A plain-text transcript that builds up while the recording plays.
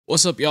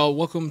What's up, y'all?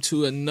 Welcome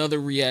to another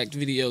React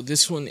video.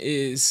 This one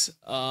is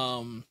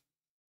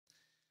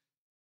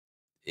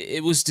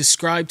it was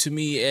described to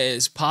me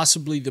as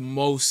possibly the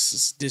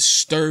most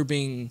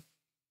disturbing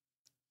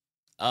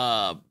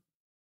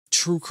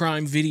true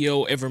crime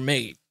video ever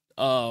made.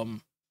 I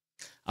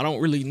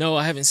don't really know.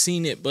 I haven't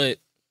seen it, but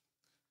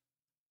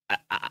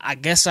I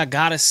guess I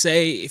gotta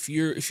say, if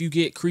you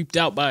get creeped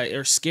out by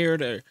or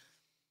scared or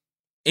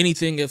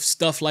anything of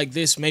stuff like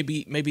this,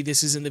 maybe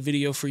this isn't the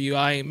video for you.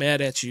 I ain't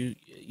mad at you.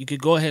 You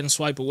could go ahead and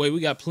swipe away. We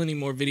got plenty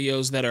more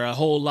videos that are a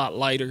whole lot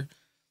lighter.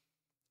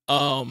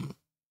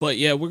 But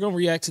yeah, we're gonna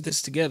react to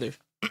this together.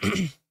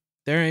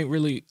 There ain't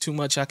really too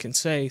much I can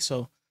say,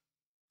 so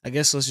I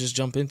guess let's just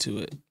jump into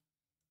it.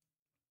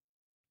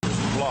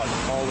 Blood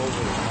all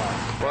over the car.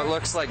 What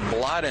looks like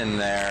blood in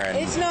there? And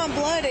it's not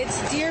blood,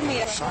 it's deer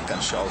meat. Shotgun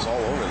shells all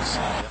over this.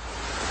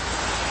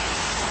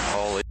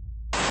 holy.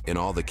 In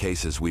all the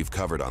cases we've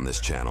covered on this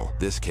channel,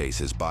 this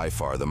case is by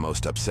far the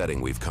most upsetting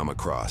we've come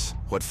across.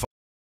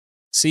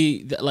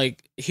 See,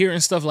 like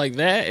hearing stuff like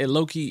that, it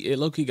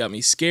low-key got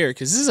me scared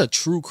because this is a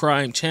true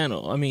crime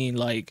channel. I mean,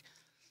 like,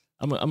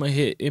 I'm gonna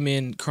hit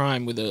MN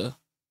Crime with a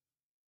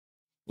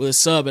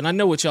sub, and I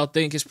know what y'all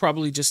think. It's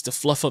probably just to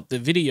fluff up the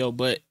video,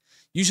 but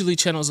usually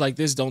channels like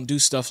this don't do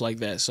stuff like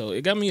that. So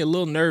it got me a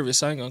little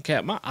nervous. I ain't gonna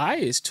cap. My eye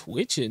is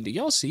twitching. Do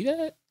y'all see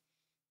that?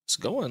 What's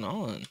going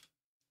on?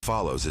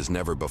 Follows is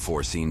never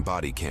before seen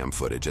body cam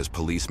footage as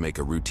police make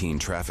a routine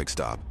traffic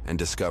stop and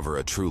discover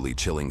a truly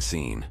chilling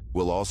scene.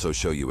 We'll also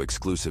show you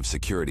exclusive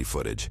security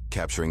footage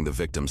capturing the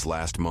victim's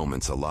last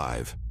moments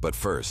alive. But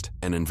first,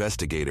 an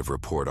investigative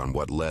report on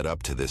what led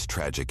up to this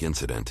tragic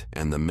incident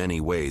and the many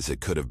ways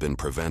it could have been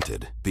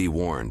prevented. Be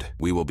warned,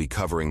 we will be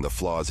covering the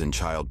flaws in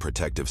child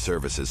protective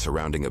services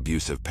surrounding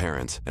abusive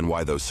parents and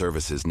why those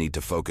services need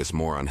to focus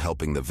more on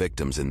helping the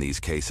victims in these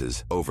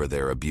cases over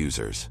their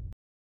abusers.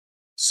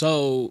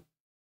 So,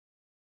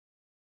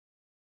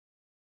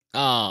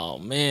 oh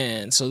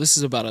man, so this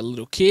is about a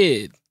little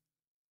kid.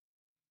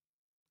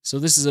 So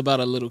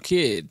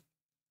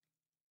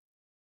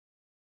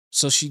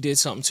she did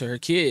something to her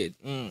kid.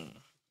 I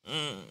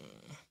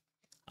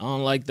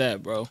don't like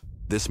that, bro.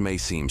 This may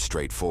seem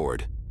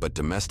straightforward, but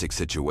domestic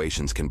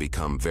situations can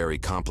become very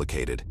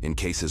complicated in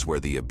cases where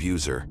the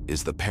abuser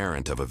is the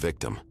parent of a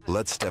victim.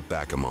 Let's step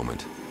back a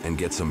moment and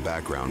get some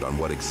background on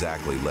what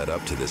exactly led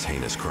up to this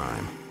heinous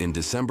crime. In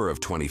December of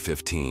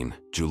 2015,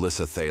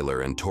 Julissa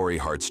Thaler and Tori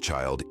Hart's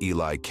child,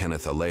 Eli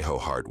Kenneth Alejo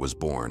Hart, was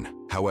born.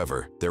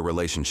 However, their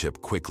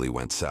relationship quickly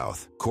went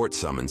south. Court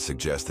summons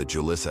suggest that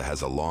Julissa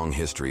has a long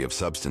history of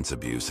substance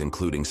abuse,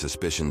 including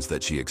suspicions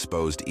that she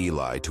exposed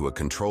Eli to a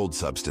controlled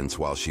substance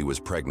while she was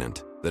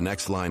pregnant. The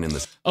next line in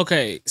the...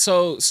 Okay,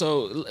 so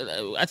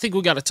I think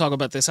we got to talk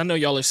about this. I know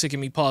y'all are sick of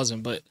me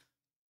pausing, but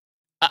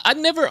I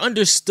never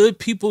understood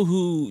people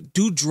who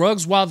do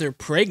drugs while they're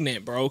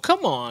pregnant, bro.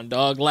 Come on,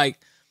 dog. Like,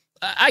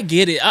 I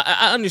get it.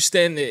 I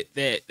understand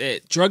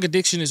that drug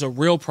addiction is a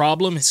real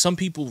problem and some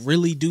people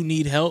really do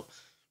need help.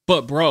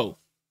 But bro,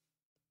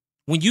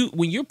 when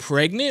you're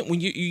pregnant, when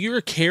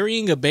you're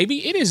carrying a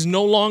baby, it is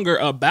no longer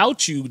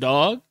about you,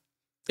 dog.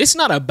 It's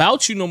not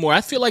about you no more.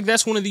 I feel like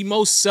that's one of the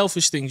most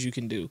selfish things you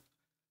can do.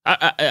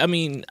 I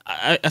mean,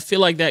 I feel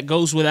like that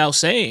goes without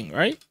saying,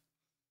 right?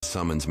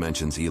 Summons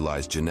mentions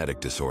Eli's genetic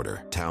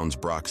disorder,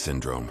 Townes-Brock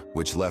syndrome,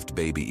 which left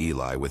baby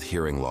Eli with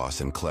hearing loss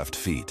and cleft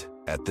feet.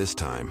 At this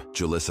time,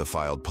 Julissa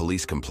filed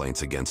police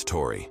complaints against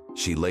Tori.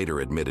 She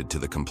later admitted to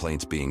the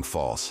complaints being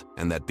false,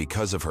 and that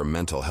because of her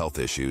mental health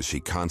issues,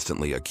 she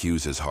constantly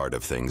accuses Hart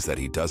of things that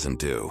he doesn't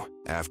do.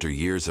 After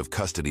years of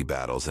custody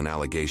battles and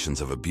allegations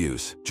of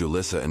abuse,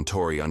 Julissa and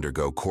Tori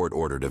undergo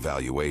court-ordered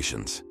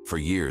evaluations. For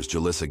years,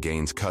 Julissa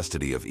gains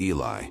custody of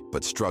Eli,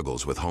 but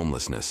struggles with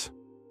homelessness.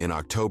 In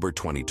October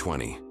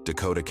 2020,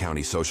 Dakota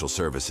County Social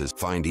Services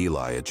find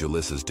Eli at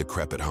Julissa's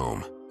decrepit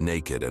home,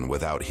 naked and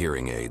without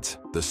hearing aids.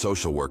 The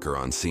social worker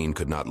on scene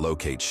could not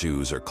locate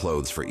shoes or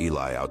clothes for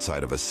Eli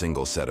outside of a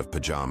single set of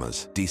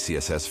pajamas.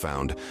 DCSS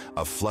found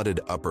a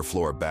flooded upper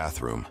floor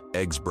bathroom,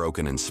 eggs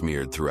broken and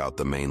smeared throughout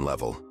the main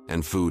level,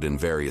 and food in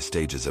various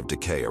stages of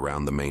decay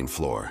around the main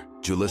floor.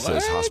 Julissa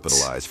is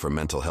hospitalized for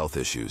mental health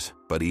issues,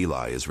 but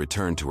Eli is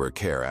returned to her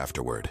care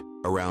afterward.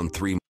 Around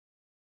 3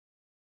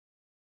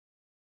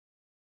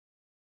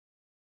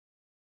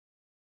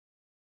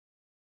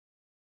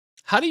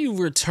 How do you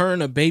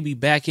return a baby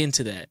back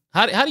into that?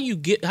 How do you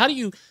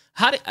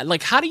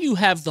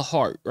have the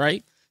heart,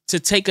 right, to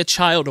take a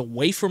child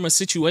away from a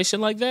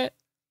situation like that?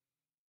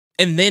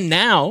 And then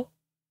now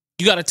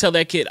you got to tell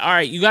that kid, all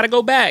right, you got to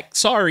go back.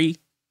 Sorry.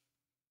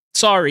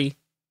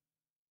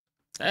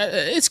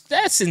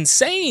 That's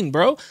insane,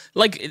 bro.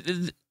 Like,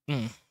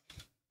 3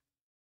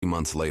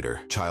 months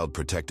later, Child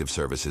Protective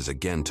Services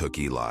again took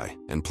Eli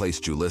and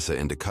placed Julissa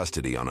into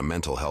custody on a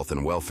mental health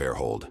and welfare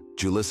hold.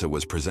 Julissa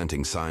was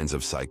presenting signs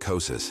of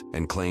psychosis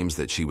and claims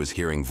that she was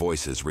hearing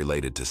voices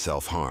related to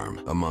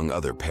self-harm, among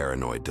other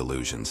paranoid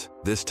delusions.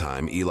 This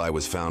time, Eli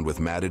was found with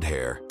matted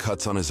hair,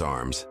 cuts on his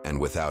arms, and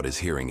without his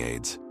hearing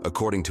aids.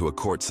 According to a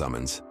court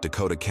summons,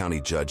 Dakota County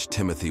Judge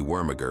Timothy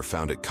Wormiger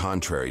found it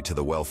contrary to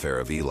the welfare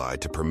of Eli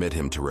to permit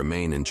him to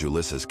remain in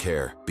Julissa's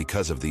care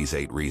because of these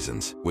 8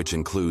 reasons, which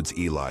includes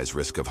Eli's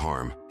risk of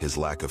harm, his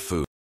lack of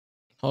food.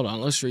 Hold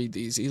on, let's read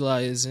these.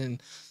 Eli is in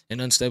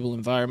an unstable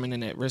environment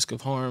and at risk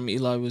of harm.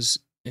 Eli was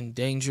in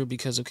danger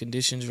because of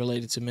conditions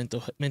related to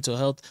mental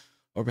health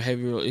or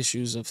behavioral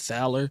issues of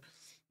Thaler.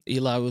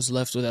 Eli was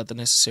left without the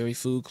necessary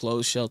food,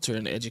 clothes, shelter,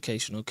 and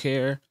educational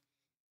care.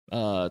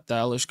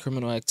 Thaler's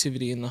criminal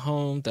activity in the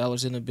home.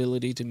 Thaler's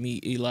inability to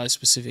meet Eli's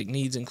specific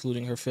needs,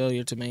 including her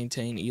failure to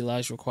maintain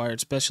Eli's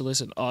required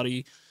specialist and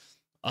audiology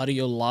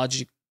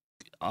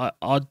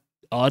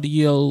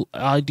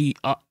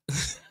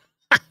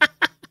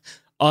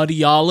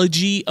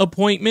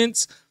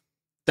appointments.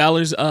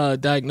 Thaler's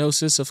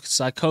diagnosis of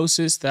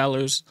psychosis.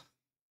 Thaler's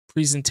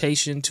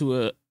presentation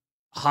to a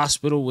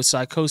hospital with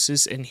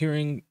psychosis and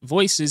hearing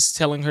voices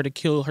telling her to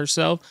kill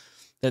herself.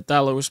 That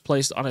Thaler was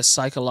placed on a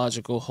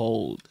psychological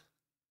hold.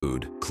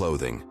 Food,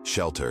 clothing,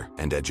 shelter,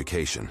 and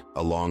education,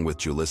 along with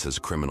Julissa's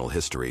criminal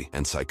history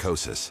and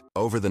psychosis.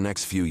 Over the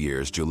next few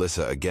years,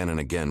 Julissa again and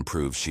again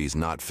proves she's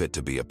not fit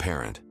to be a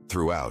parent.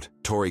 Throughout,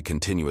 Tori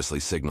continuously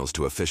signals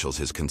to officials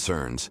his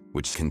concerns,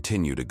 which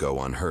continue to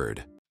go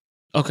unheard.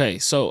 Okay,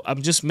 so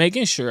I'm just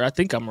making sure. I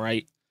think I'm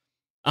right.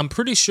 I'm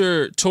pretty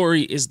sure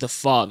Tori is the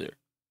father.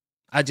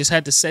 I just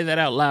had to say that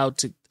out loud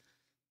to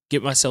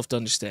get myself to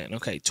understand.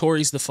 Okay,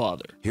 Tori's the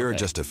father. Here are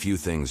just a few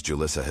things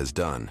Julissa has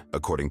done,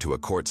 according to a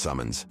court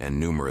summons and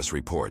numerous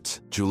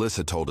reports.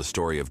 Julissa told a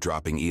story of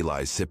dropping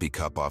Eli's sippy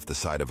cup off the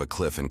side of a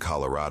cliff in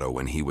Colorado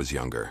when he was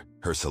younger.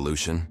 Her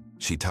solution?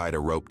 She tied a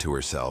rope to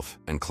herself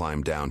and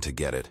climbed down to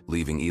get it,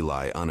 leaving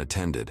Eli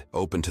unattended,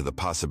 open to the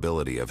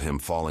possibility of him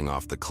falling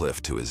off the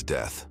cliff to his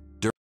death.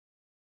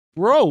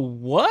 Bro,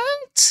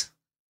 what?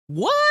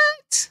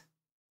 What?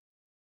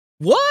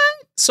 What?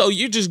 So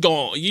you're just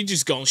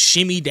gonna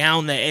shimmy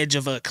down the edge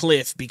of a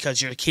cliff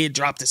because your kid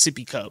dropped a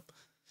sippy cup.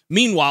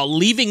 Meanwhile,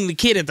 leaving the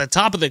kid at the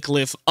top of the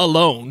cliff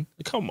alone.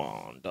 Come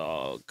on,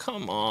 dog.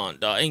 Come on,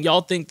 dog. And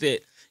y'all think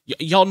that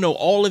y'all know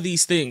all of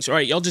these things,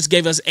 right? Y'all just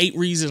gave us 8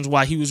 reasons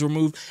why he was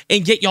removed,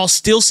 and yet y'all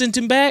still sent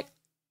him back?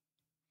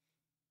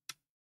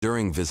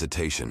 During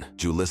visitation,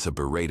 Julissa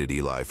berated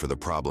Eli for the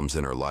problems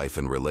in her life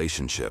and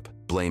relationship,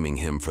 blaming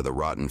him for the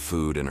rotten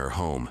food in her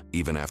home,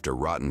 even after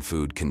rotten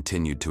food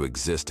continued to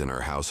exist in her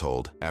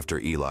household. After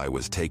Eli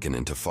was taken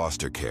into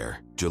foster care,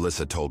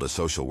 Julissa told a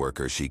social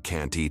worker she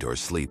can't eat or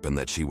sleep and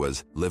that she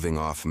was living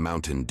off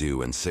Mountain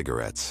Dew and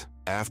cigarettes.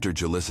 After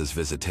Julissa's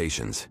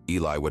visitations,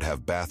 Eli would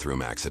have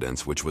bathroom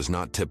accidents, which was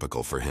not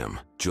typical for him.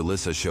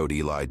 Julissa showed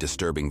Eli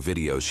disturbing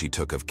videos she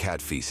took of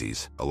cat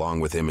feces, along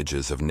with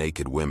images of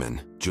naked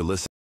women.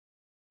 Julissa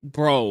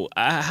Bro,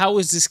 how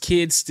is this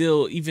kid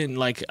still even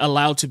like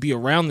allowed to be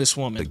around this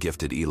woman?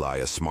 gifted Eli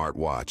a smart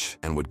watch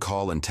and would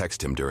call and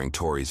text him during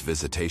Tori's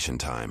visitation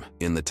time.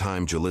 In the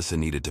time Julissa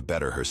needed to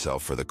better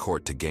herself for the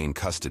court to gain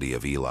custody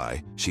of Eli,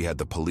 she had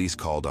the police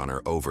called on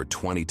her over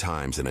 20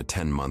 times in a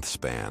 10-month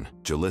span.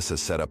 Julissa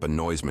set up a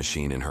noise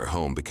machine in her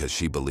home because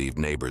she believed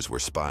neighbors were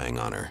spying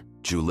on her.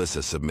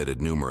 Julissa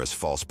submitted numerous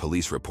false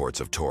police reports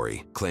of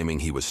Tori, claiming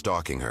he was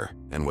stalking her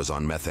and was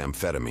on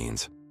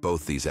methamphetamines.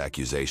 Both these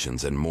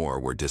accusations and more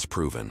were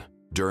disproven.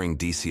 During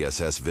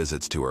DCSS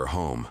visits to her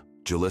home,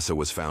 Julissa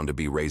was found to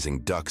be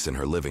raising ducks in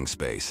her living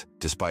space,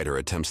 despite her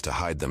attempts to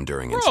hide them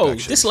during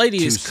inspections. This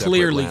lady is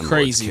clearly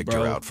crazy, kicked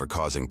bro. her out for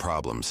causing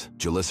problems.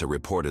 Julissa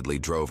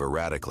reportedly drove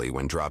erratically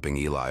when dropping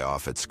Eli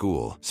off at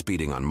school,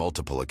 speeding on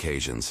multiple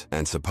occasions,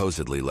 and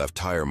supposedly left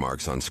tire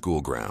marks on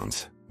school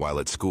grounds. While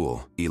at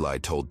school, Eli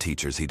told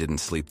teachers he didn't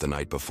sleep the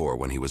night before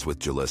when he was with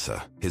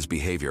Julissa. His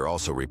behavior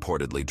also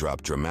reportedly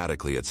dropped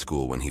dramatically at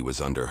school when he was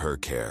under her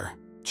care.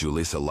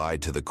 Julissa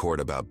lied to the court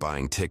about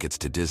buying tickets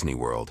to Disney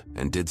World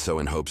and did so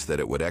in hopes that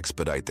it would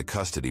expedite the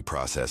custody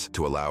process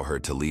to allow her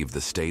to leave the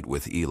state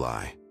with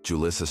Eli.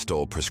 Julissa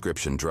stole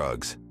prescription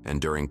drugs, and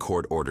during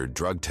court-ordered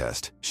drug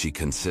test, she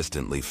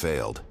consistently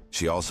failed.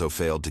 She also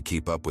failed to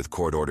keep up with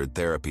court-ordered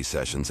therapy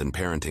sessions and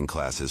parenting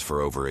classes for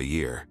over a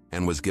year,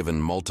 and was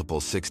given multiple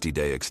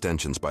 60-day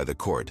extensions by the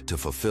court to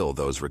fulfill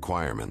those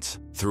requirements.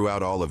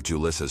 Throughout all of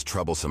Julissa's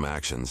troublesome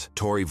actions,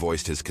 Tori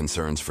voiced his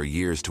concerns for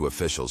years to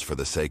officials for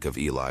the sake of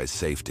Eli's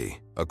safety.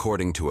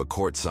 According to a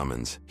court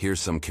summons, here's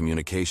some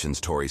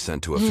communications Tori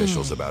sent to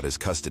officials about his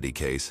custody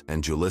case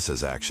and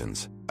Julissa's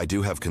actions. I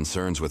do have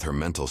concerns with her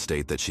mental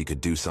state that she could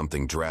do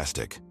something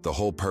drastic. The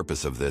whole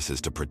purpose of this is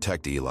to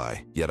protect Eli,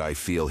 yet I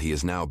feel he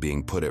is now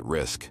being put at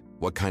risk.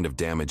 What kind of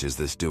damage is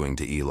this doing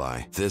to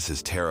Eli? This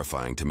is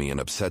terrifying to me and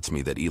upsets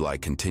me that Eli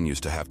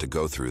continues to have to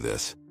go through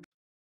this.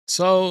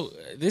 So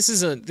this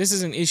is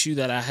an issue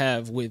that I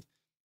have with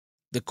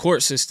the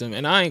court system,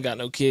 and I ain't got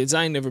no kids.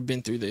 I ain't never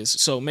been through this.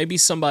 So maybe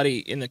somebody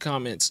in the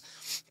comments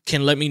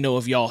can let me know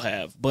if y'all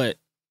have. But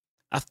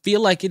I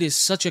feel like it is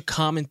such a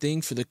common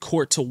thing for the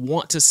court to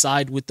want to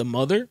side with the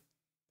mother.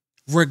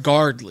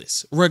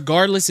 regardless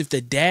if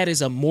the dad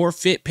is a more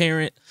fit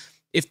parent,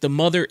 if the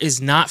mother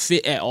is not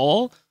fit at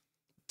all,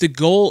 the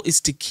goal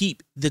is to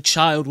keep the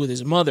child with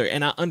his mother.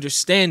 And I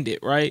understand it,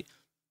 right?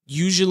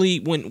 Usually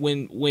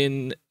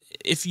when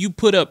if you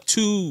put up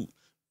two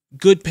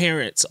good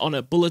parents on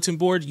a bulletin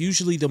board,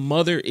 usually the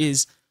mother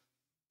is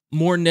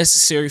more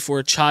necessary for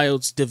a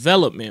child's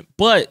development.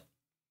 But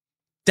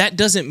that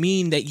doesn't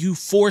mean that you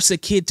force a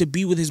kid to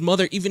be with his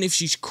mother, even if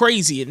she's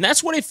crazy. And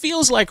that's what it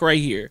feels like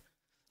right here.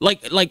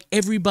 Like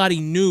everybody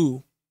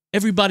knew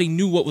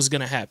what was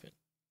going to happen.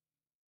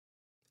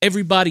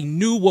 Everybody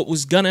knew what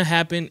was going to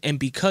happen. And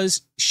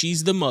because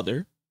she's the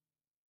mother,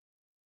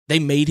 they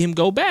made him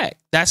go back.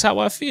 That's how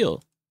I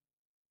feel.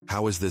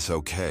 How is this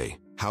okay?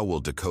 How will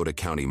Dakota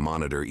County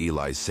monitor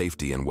Eli's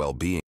safety and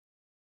well-being?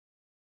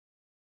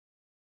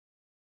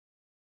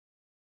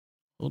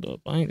 Hold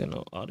up, I ain't got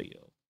no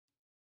audio.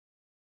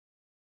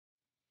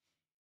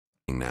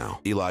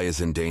 Now, Eli is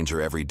in danger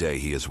every day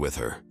he is with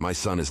her. My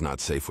son is not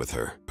safe with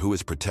her. Who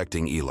is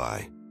protecting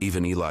Eli?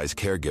 Even Eli's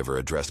caregiver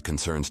addressed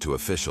concerns to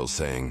officials,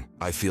 saying,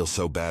 "I feel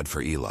so bad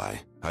for Eli.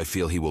 I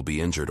feel he will be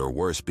injured or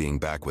worse being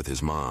back with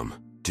his mom."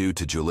 Due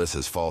to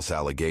Julissa's false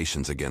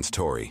allegations against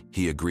Tori,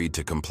 he agreed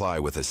to comply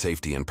with a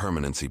safety and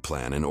permanency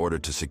plan in order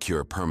to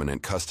secure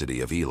permanent custody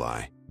of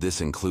Eli.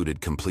 This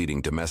included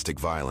completing domestic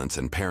violence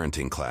and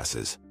parenting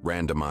classes,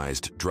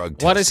 randomized drug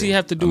testing, why does he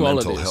have to do a all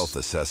of mental this? health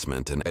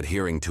assessment, and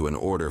adhering to an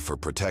order for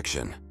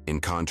protection. In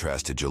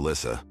contrast to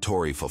Julissa,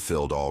 Tori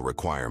fulfilled all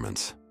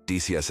requirements.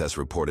 DCSS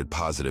reported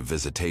positive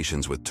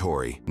visitations with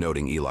Tori,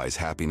 noting Eli's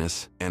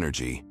happiness,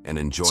 energy, and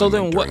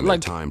enjoyment during their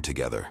time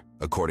together.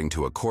 According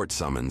to a court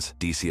summons,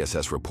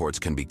 DCSS reports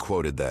can be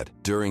quoted that,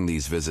 during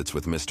these visits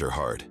with Mr.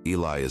 Hart,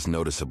 Eli is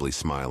noticeably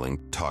smiling,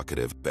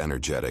 talkative,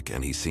 energetic,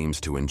 and he seems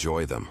to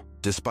enjoy them.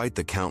 Despite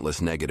the countless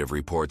negative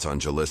reports on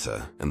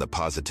Julissa and the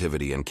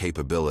positivity and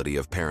capability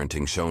of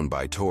parenting shown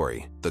by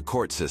Tori, the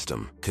court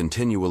system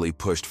continually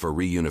pushed for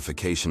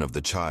reunification of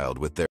the child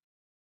with their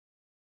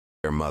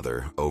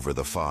mother over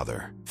the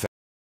father.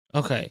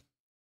 Okay.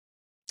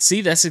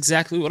 See, that's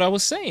exactly what I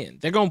was saying.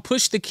 They're going to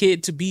push the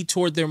kid to be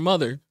toward their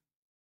mother,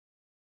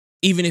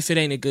 even if it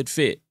ain't a good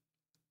fit.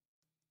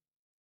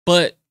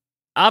 But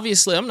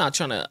obviously,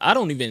 I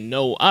don't even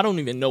know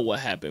what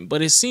happened,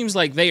 but it seems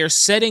like they are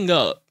setting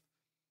up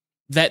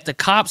that the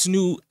cops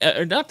knew,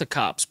 or not the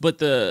cops, but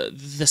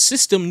the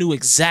system knew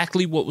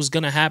exactly what was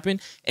going to happen,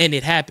 and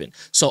it happened.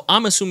 So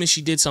I'm assuming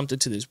she did something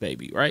to this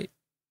baby, right?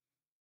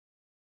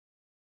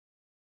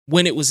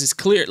 When it was as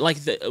clear, like,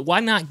 why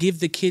not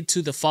give the kid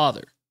to the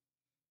father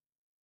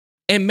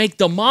and make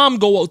the mom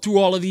go through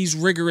all of these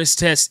rigorous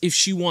tests if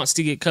she wants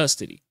to get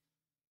custody?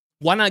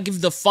 Why not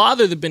give the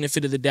father the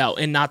benefit of the doubt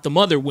and not the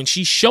mother when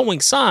she's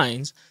showing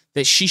signs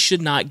that she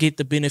should not get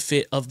the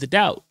benefit of the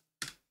doubt?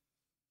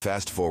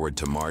 Fast forward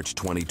to March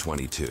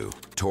 2022.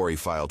 Tori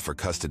filed for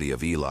custody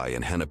of Eli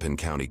in Hennepin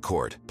County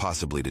Court,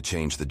 possibly to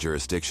change the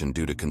jurisdiction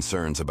due to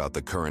concerns about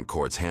the current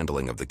court's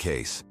handling of the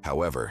case.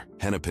 However,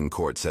 Hennepin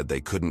Court said they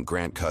couldn't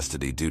grant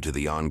custody due to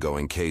the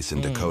ongoing case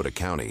in Dakota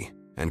County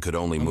and could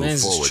only move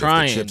forward if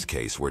the Chips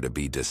case were to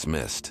be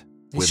dismissed.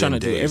 Within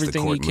days, the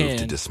court moved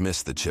to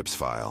dismiss the Chips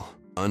file.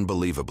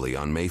 Unbelievably,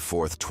 on May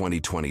 4th,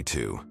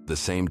 2022, the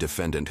same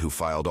defendant who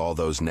filed all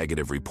those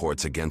negative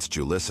reports against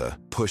Julissa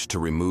pushed to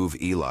remove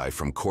Eli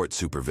from court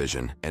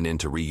supervision and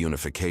into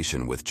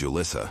reunification with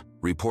Julissa.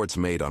 Reports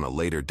made on a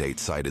later date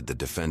cited the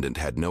defendant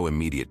had no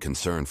immediate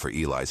concern for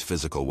Eli's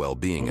physical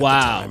well-being at the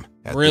time.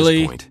 At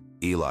this point,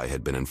 Eli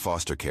had been in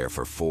foster care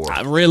for 4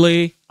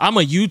 Really? I'm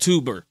a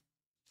YouTuber.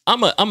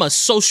 I'm a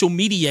social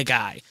media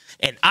guy,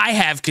 and I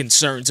have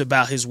concerns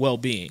about his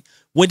well-being.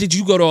 What did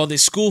you go to all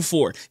this school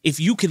for? If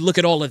you could look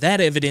at all of that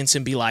evidence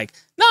and be like,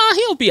 nah,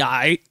 he'll be all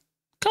right.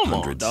 Come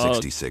on, dog.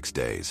 166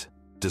 days.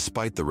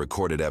 Despite the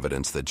recorded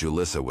evidence that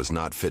Julissa was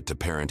not fit to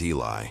parent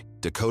Eli,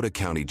 Dakota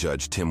County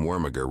Judge Tim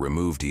Wermiger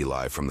removed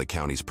Eli from the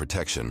county's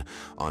protection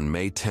on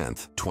May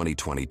 10th,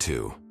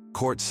 2022.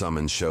 Court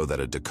summons show that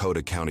a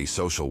Dakota County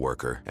social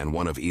worker and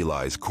one of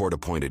Eli's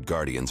court-appointed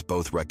guardians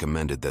both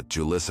recommended that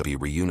Julissa be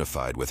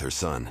reunified with her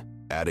son.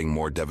 Adding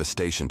more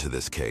devastation to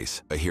this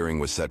case, a hearing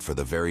was set for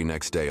the very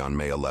next day on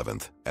May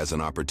 11th, as an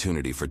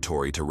opportunity for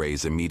Tori to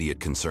raise immediate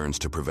concerns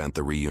to prevent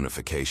the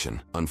reunification.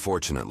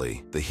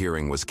 Unfortunately, the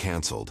hearing was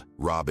canceled,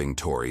 robbing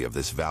Tori of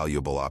this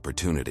valuable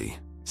opportunity.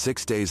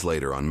 6 days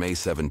later, on May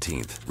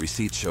 17th,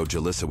 receipts show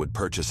Julissa would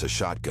purchase a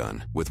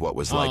shotgun with what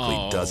was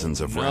likely dozens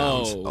of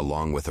rounds,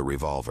 along with a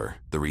revolver.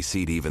 The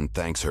receipt even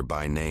thanks her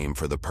by name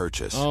for the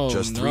purchase.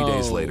 Just 3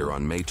 days later,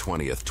 on May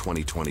 20th,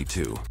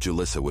 2022,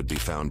 Julissa would be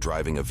found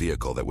driving a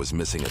vehicle that was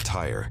missing a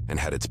tire and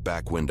had its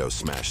back window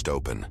smashed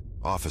open.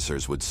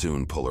 Officers would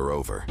soon pull her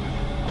over.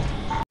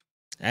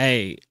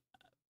 Hey,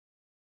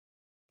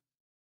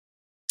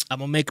 I'm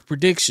gonna make a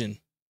prediction.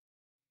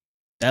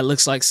 That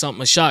looks like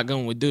something a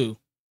shotgun would do.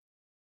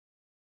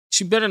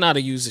 She better not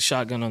have used a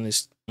shotgun on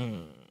this. Yeah,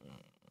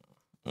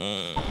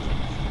 they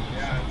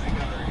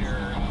got her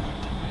here.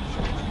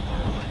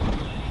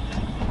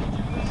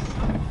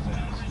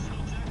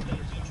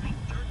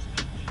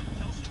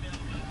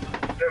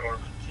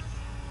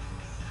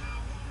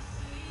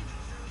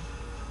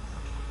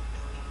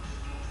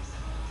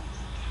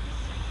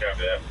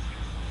 Copy that.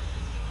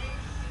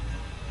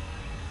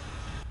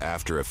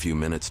 After a few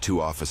minutes,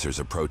 two officers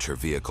approach her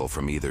vehicle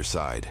from either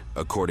side.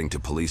 According to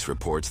police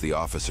reports, the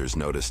officers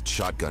noticed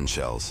shotgun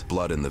shells,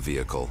 blood in the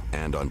vehicle,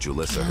 and on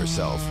Julissa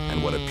herself,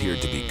 and what appeared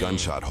to be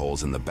gunshot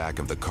holes in the back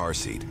of the car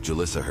seat.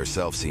 Julissa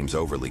herself seems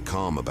overly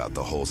calm about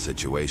the whole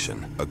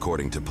situation.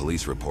 According to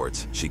police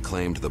reports, she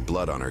claimed the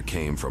blood on her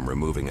came from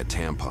removing a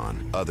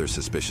tampon. Other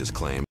suspicious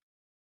claims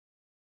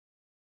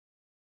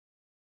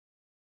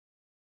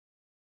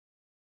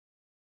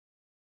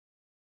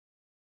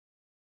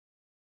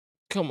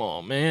Come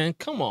on, man.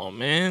 Come on,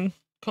 man.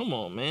 Come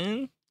on,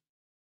 man.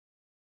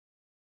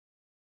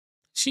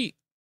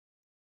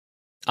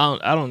 I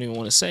don't even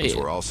want to say it.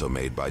 were also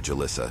made by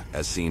Julissa,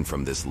 as seen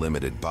from this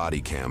limited body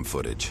cam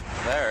footage.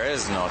 There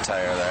is no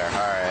tire there. All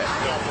right.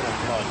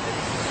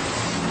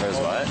 There's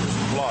what?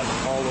 There's blood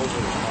all over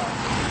the car.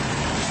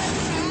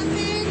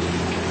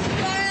 Traffic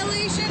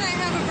violation. I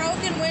have a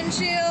broken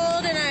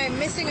windshield and I'm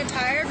missing a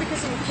tire because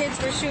some kids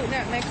were shooting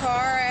at my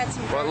car. I had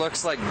some. What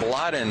looks like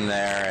blood in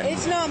there? And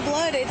It's not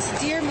blood. It's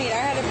deer meat. I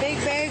had a big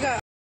bag of.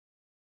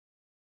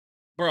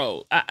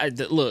 Bro,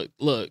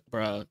 look,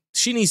 bro.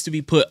 She needs to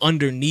be put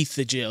underneath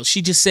the jail.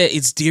 She just said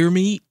it's deer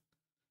meat.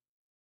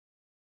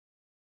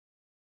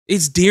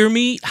 It's deer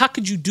meat. How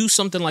could you do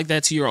something like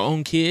that to your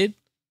own kid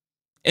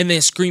and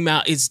then scream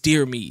out it's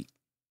deer meat?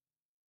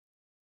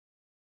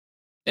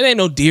 It ain't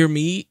no deer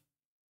meat.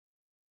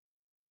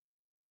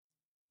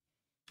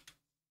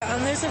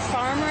 There's a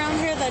farm around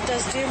here that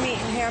does deer meat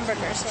and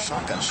hamburgers. So.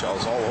 Shotgun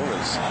shells all over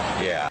this.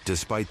 yeah.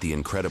 Despite the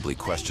incredibly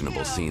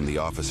questionable scene the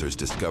officers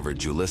discovered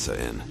Julissa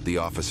in, the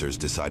officers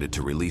decided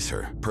to release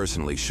her,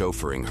 personally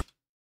chauffeuring her.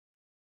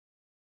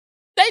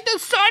 They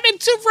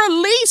decided to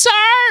release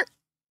her.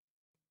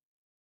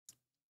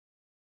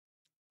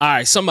 All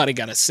right, somebody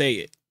gotta say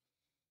it.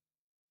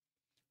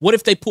 What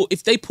if they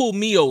pull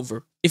me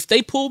over? If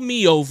they pulled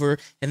me over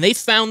and they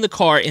found the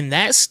car in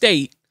that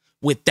state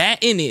with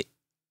that in it,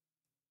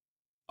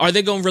 are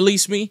they gonna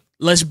release me?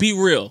 Let's be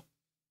real.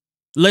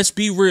 Let's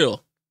be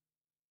real.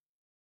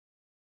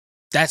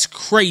 That's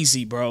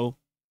crazy, bro.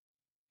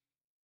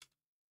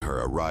 Her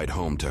a ride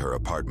home to her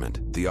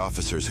apartment. The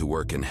officers who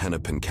work in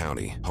Hennepin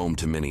County, home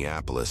to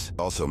Minneapolis,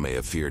 also may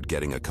have feared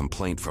getting a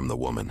complaint from the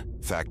woman,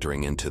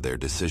 factoring into their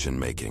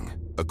decision-making.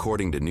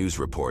 According to news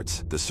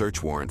reports, the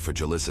search warrant for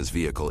Julissa's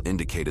vehicle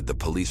indicated the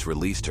police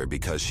released her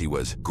because she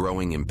was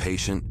growing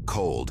impatient,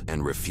 cold,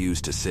 and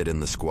refused to sit in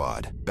the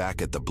squad.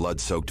 Back at the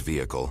blood-soaked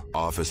vehicle,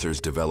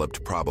 officers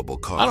developed probable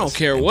cause. I don't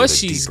care and what did a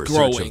she's deeper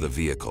growing. search of the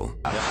vehicle.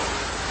 Holy.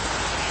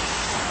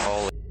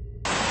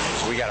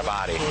 We got a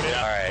body. All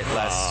right,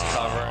 let's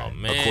cover. Oh,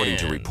 man. According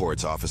to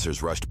reports,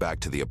 officers rushed back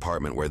to the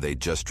apartment where they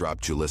just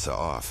dropped Julissa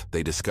off.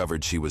 They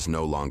discovered she was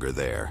no longer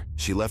there.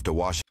 She left a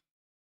wash.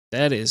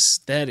 That is,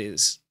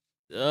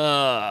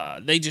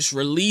 they just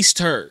released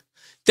her.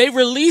 They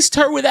released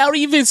her without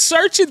even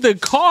searching the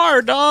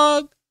car,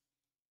 dog.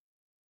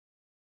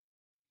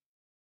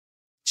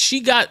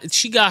 She got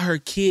her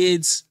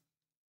kids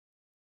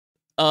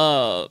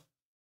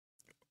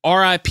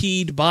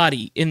RIP'd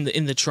body in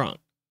the trunk.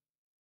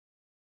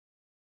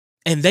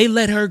 And they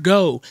let her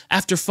go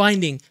after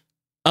finding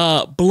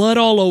blood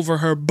all over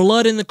her,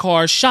 blood in the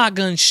car,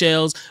 shotgun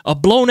shells, a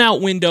blown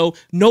out window,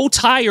 no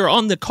tire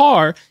on the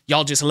car.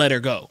 Y'all just let her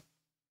go.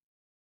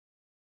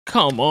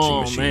 Come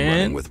on, machine man.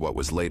 running with what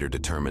was later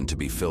determined to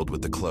be filled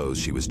with the clothes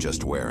she was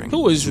just wearing.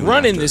 Who is Soon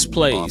running after, this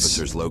place?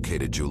 Officers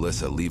located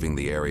Julissa leaving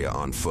the area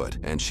on foot,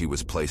 and she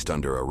was placed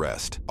under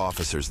arrest.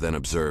 Officers then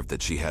observed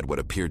that she had what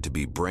appeared to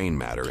be brain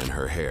matter in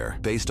her hair.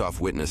 Based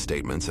off witness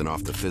statements and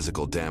off the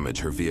physical damage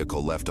her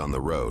vehicle left on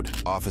the road,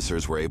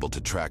 officers were able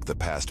to track the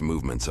past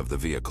movements of the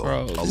vehicle.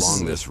 Bro,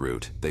 Along this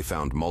route, they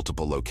found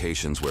multiple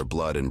locations where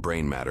blood and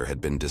brain matter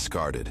had been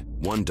discarded.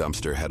 One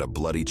dumpster had a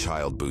bloody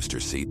child booster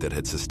seat that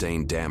had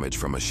sustained damage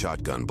from a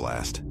shotgun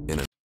blast.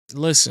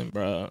 Listen,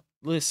 bro.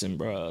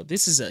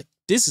 This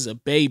is a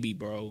baby,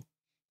 bro.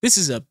 This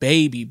is a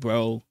baby,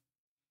 bro.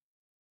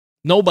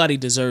 Nobody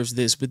deserves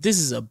this, but this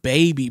is a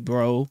baby,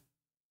 bro.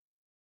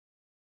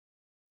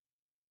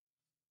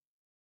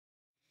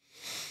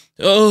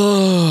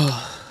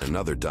 Oh.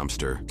 Another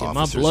dumpster, Get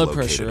my officers blood located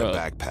pressure a up.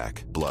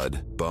 backpack,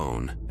 blood,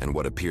 bone, and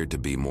what appeared to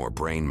be more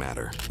brain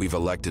matter. We've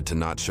elected to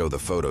not show the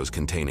photos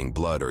containing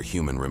blood or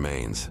human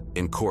remains.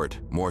 In court,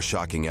 more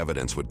shocking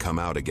evidence would come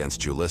out against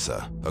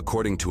Julissa.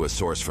 According to a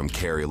source from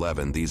CARE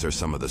 11, these are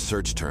some of the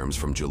search terms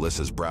from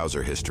Julissa's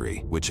browser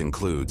history, which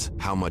includes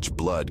how much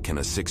blood can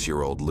a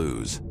 6-year-old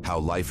lose, how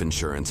life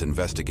insurance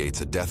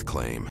investigates a death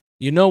claim.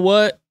 You know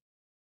what?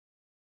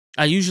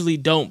 I usually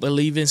don't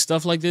believe in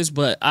stuff like this,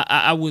 but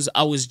I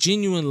was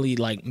genuinely,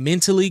 like,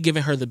 mentally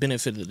giving her the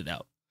benefit of the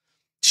doubt.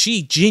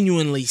 She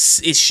genuinely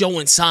is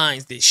showing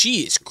signs that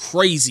she is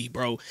crazy,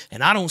 bro.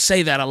 And I don't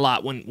say that a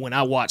lot when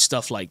I watch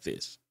stuff like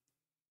this.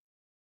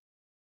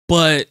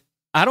 But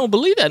I don't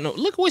believe that. No,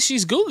 look what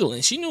she's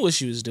Googling. She knew what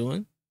she was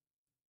doing.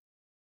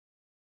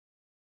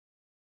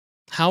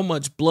 How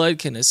much blood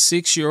can a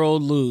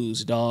 6-year-old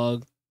lose,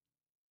 dog?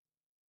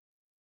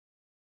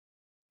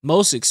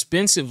 Most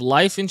expensive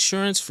life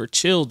insurance for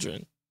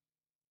children.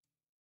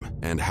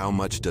 And how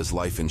much does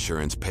life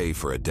insurance pay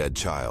for a dead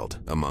child,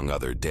 among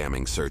other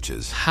damning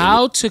searches.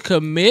 How to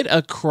commit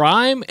a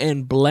crime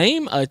and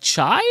blame a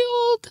child?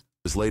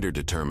 It was later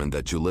determined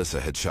that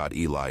Julissa had shot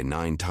Eli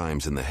 9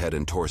 times in the head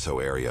and torso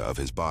area of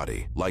his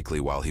body, likely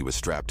while he was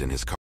strapped in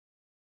his car.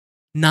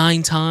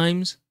 9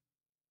 times?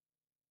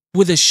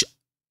 With a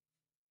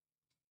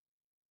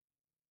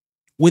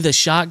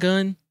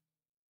shotgun?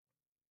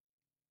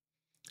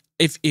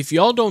 If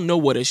y'all don't know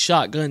what a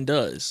shotgun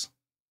does,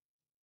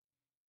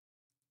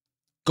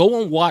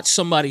 go and watch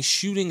somebody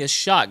shooting a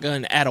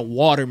shotgun at a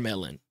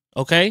watermelon,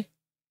 okay?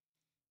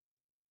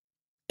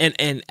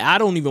 And I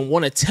don't even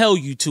want to tell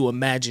you to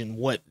imagine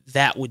what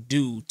that would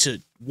do to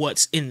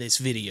what's in this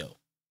video.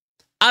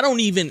 I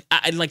don't even,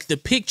 like, the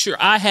picture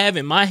I have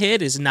in my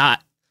head is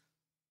not.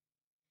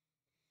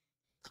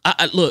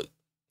 Look,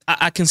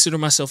 I consider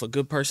myself a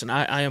good person.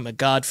 I am a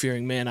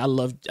God-fearing man. I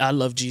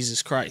love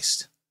Jesus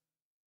Christ.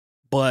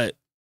 But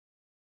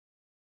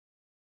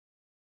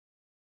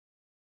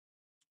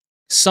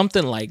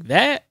something like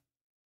that,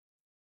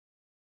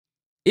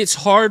 it's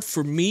hard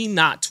for me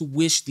not to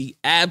wish the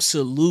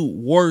absolute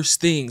worst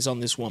things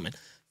on this woman.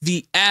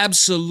 The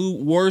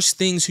absolute worst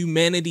things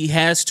humanity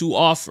has to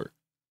offer.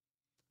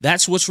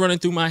 That's what's running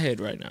through my head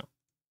right now.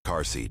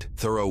 Car seat.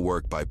 Thorough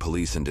work by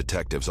police and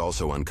detectives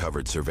also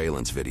uncovered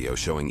surveillance video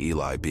showing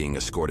Eli being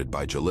escorted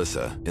by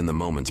Julissa in the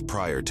moments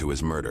prior to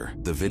his murder.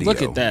 The video,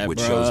 Look at that, which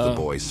bruh. shows the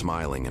boy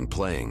smiling and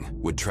playing,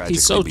 would tragically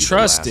so be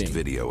trusting. the last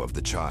video of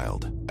the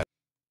child.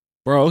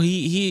 Bro,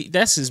 he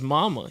that's his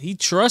mama. He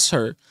trusts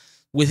her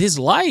with his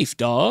life,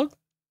 dog.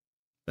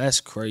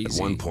 That's crazy.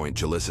 At one point,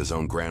 Julissa's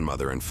own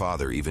grandmother and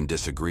father even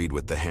disagreed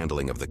with the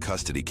handling of the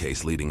custody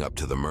case leading up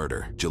to the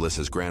murder.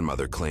 Julissa's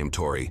grandmother claimed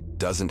Tory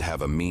doesn't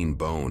have a mean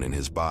bone in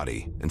his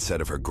body and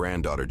said of her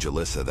granddaughter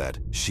Julissa that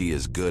she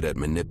is good at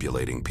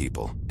manipulating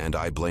people, and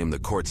I blame the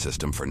court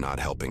system for not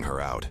helping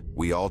her out.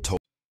 We all told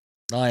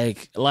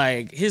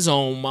Like his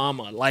own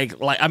mama.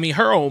 I mean,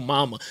 her own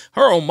mama.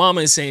 Her own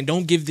mama is saying,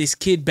 don't give this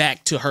kid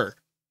back to her.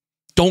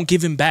 Don't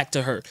give him back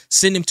to her.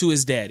 Send him to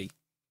his daddy.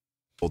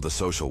 the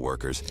social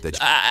workers that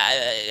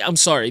I'm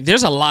sorry.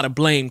 There's a lot of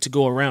blame to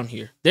go around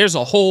here. There's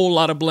a whole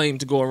lot of blame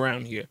to go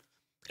around here.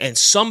 And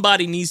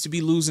somebody needs to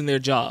be losing their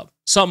job.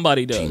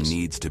 Somebody does. she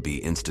needs to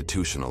be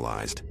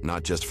institutionalized,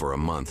 not just for a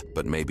month,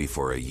 but maybe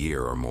for a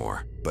year or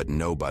more. But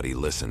nobody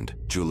listened.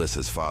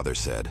 Julissa's father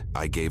said,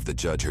 I gave the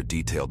judge her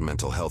detailed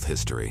mental health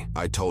history.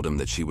 I told him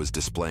that she was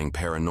displaying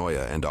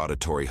paranoia and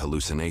auditory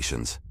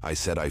hallucinations. I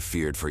said I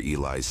feared for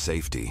Eli's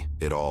safety.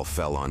 It all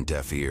fell on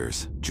deaf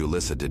ears.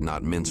 Julissa did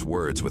not mince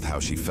words with how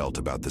she felt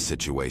about the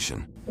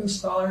situation. Ms.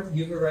 Scholar,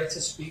 you have a right to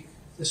speak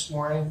this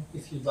morning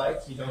if you'd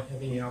like. You don't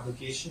have any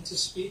obligation to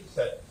speak,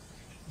 but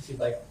if you'd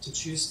like to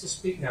choose to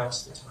speak, now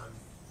is the time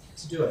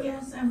to do it.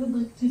 Yes, I would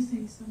like to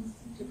say something.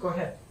 Go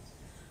ahead.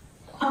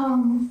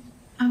 I'm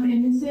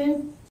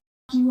innocent.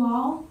 You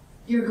all,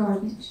 you're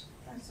garbage.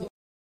 That's all.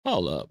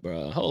 Hold up,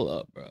 bro. Hold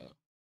up, bro.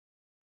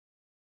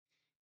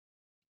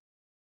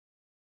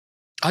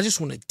 I just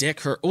want to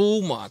deck her.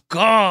 Oh my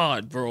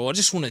God, bro. I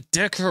just want to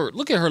deck her.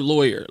 Look at her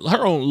lawyer.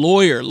 Her own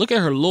lawyer. Look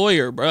at her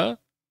lawyer, bro.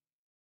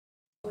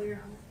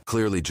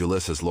 Clearly,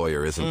 Julissa's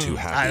lawyer isn't too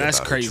happy that's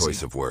about crazy. her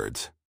choice of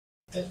words.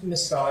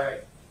 Ms. Scholar,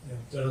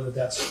 I don't know that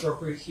that's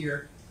appropriate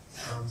here.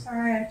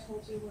 Sorry, I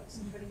told you what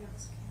somebody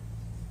else can.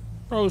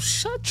 Bro,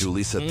 shut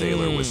Julissa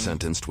Thaler was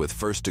sentenced with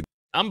first-degree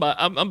I'm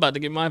about to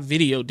get my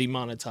video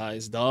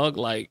demonetized, dog.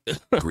 Like, you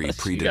gotta be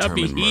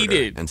predetermined murder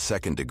heated. and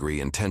second-degree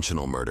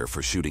intentional murder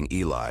for shooting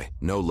Eli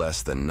no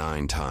less than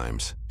 9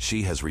 times.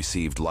 She has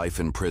received life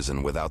in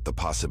prison without the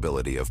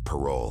possibility of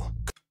parole.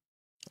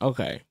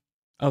 Okay.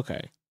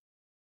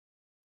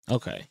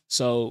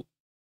 So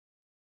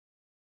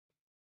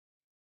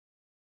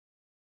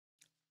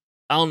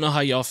I don't know how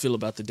y'all feel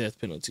about the death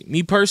penalty.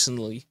 Me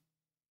personally,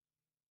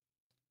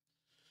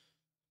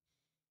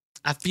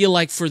 I feel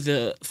like for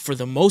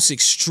the most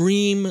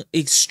extreme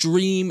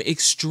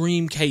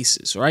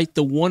cases, right?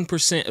 The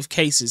 1% of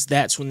cases,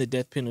 that's when the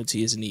death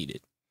penalty is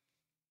needed.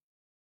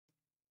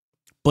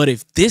 But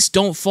if this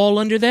don't fall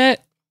under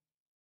that,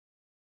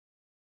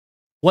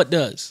 what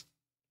does?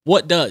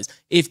 What does?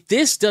 If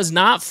this does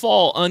not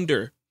fall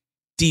under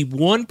the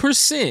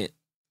 1%,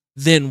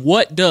 then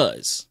what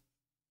does?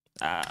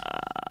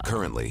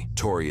 Currently,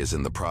 Tory is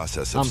in the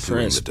process of I'm suing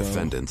the pressed, bro.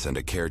 defendants and a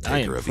I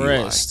caretaker am of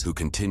Eli, pressed. who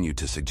continue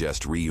to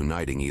suggest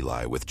reuniting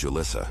Eli with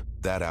Julissa.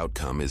 That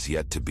outcome is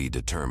yet to be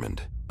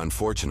determined.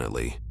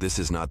 Unfortunately, this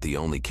is not the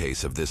only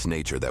case of this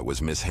nature that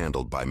was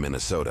mishandled by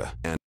Minnesota,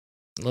 and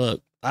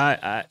Look,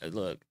 yeah,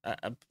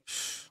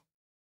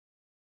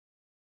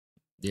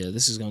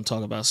 this is gonna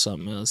talk about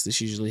something else. This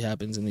usually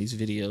happens in these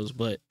videos,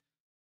 but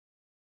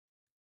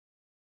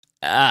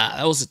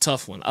that was a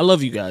tough one. I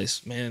love you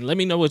guys, man. Let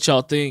me know what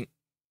y'all think.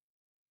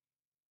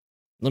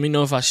 Let me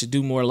know if I should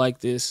do more like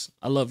this.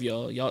 I love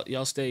y'all.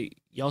 Y'all stay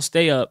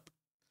up.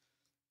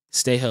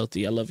 Stay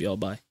healthy. I love y'all.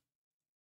 Bye.